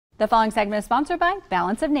The following segment is sponsored by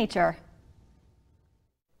Balance of Nature.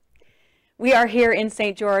 We are here in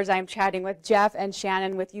St. George. I'm chatting with Jeff and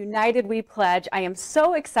Shannon with United We Pledge. I am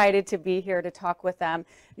so excited to be here to talk with them.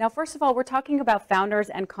 Now, first of all, we're talking about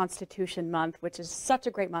Founders and Constitution Month, which is such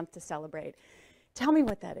a great month to celebrate. Tell me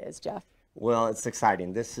what that is, Jeff. Well, it's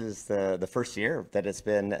exciting. This is the first year that it's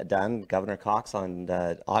been done. Governor Cox on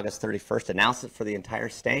August 31st announced it for the entire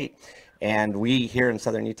state. And we here in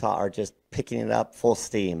Southern Utah are just picking it up full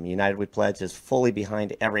steam. United We Pledge is fully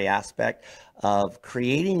behind every aspect of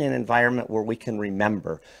creating an environment where we can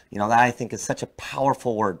remember. You know, that I think is such a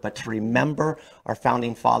powerful word, but to remember our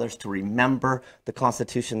founding fathers, to remember the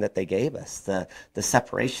Constitution that they gave us, the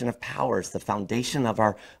separation of powers, the foundation of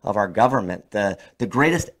our government, the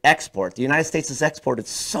greatest export. The United States has exported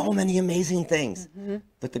so many amazing things,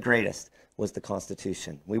 but the greatest was the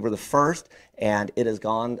Constitution. We were the first, and it has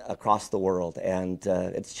gone across the world, and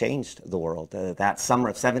it's changed the world. That summer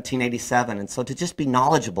of 1787, and so to just be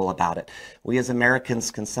knowledgeable about it, we as Americans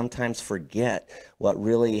can sometimes forget what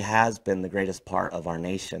really has been the greatest part of our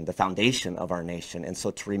nation, the foundation of our nation, and so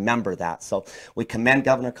to remember that. So we commend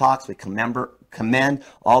Governor Cox, we commend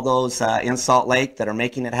all those in Salt Lake that are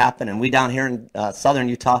making it happen, and we down here in Southern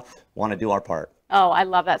Utah want to do our part. Oh, I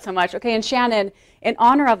love that so much. Okay, and Shannon, in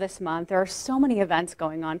honor of this month, there are so many events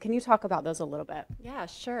going on. Can you talk about those a little bit? Yeah,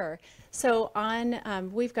 sure. So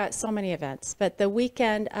we've got so many events, but the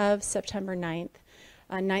weekend of September 9th,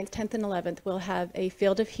 10th, and 11th, we'll have a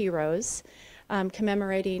Field of Heroes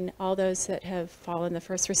commemorating all those that have fallen, the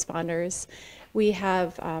first responders. We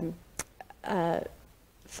have a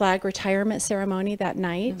flag retirement ceremony that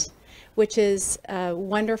night, which is a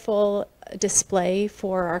wonderful display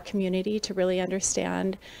for our community to really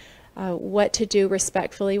understand what to do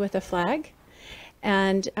respectfully with a flag.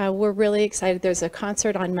 And we're really excited. There's a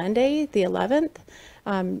concert on Monday, the 11th,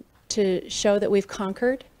 to show that we've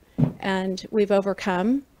conquered and we've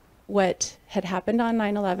overcome what had happened on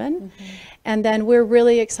 9/11. And then we're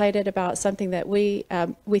really excited about something that we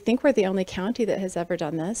think we're the only county that has ever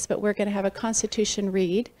done this, but we're going to have a Constitution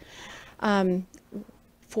read.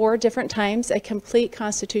 4 different times, a complete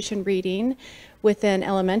Constitution reading within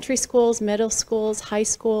elementary schools, middle schools, high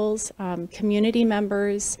schools, community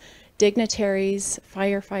members, dignitaries,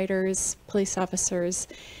 firefighters, police officers,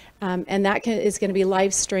 and that is going to be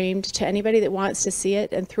live streamed to anybody that wants to see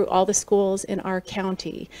it and through all the schools in our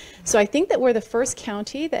county. So I think that we're the first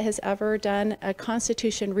county that has ever done a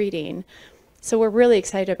Constitution reading. So we're really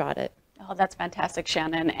excited about it. Oh, that's fantastic,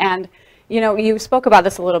 Shannon. And you know, you spoke about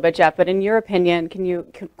this a little bit, Jeff, but in your opinion, can you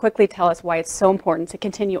quickly tell us why it's so important to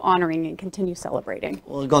continue honoring and continue celebrating?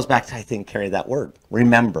 Well, it goes back to, I think, Kari, that word,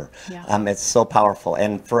 remember. Yeah. It's so powerful.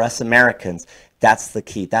 And for us Americans, that's the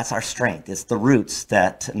key. That's our strength. It's the roots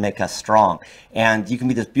that make us strong. And you can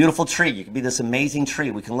be this beautiful tree. You can be this amazing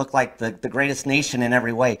tree. We can look like the greatest nation in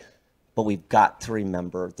every way. But we've got to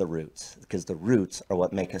remember the roots, because the roots are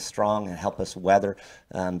what make us strong and help us weather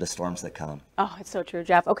the storms that come. Oh, it's so true,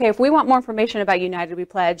 Jeff. Okay, if we want more information about United We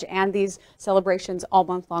Pledge and these celebrations all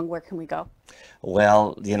month long, where can we go?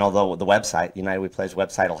 Well, you know, the website, United We Pledge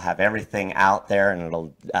website, will have everything out there, and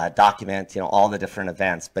it'll document, you know, all the different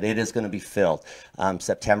events. But it is going to be filled.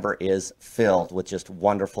 September is filled with just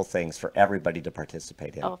wonderful things for everybody to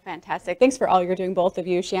participate in. Oh, fantastic. Thanks for all you're doing, both of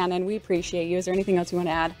you. Shannon, we appreciate you. Is there anything else you want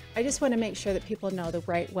to add? I just want to make sure that people know the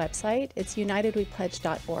right website. It's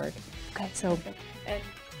unitedwepledge.org. Okay, so and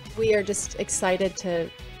we are just excited to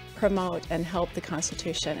promote and help the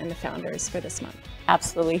Constitution and the founders for this month.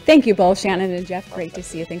 Absolutely. Thank you both, Shannon and Jeff. Great to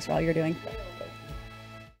see you. Thanks for all you're doing.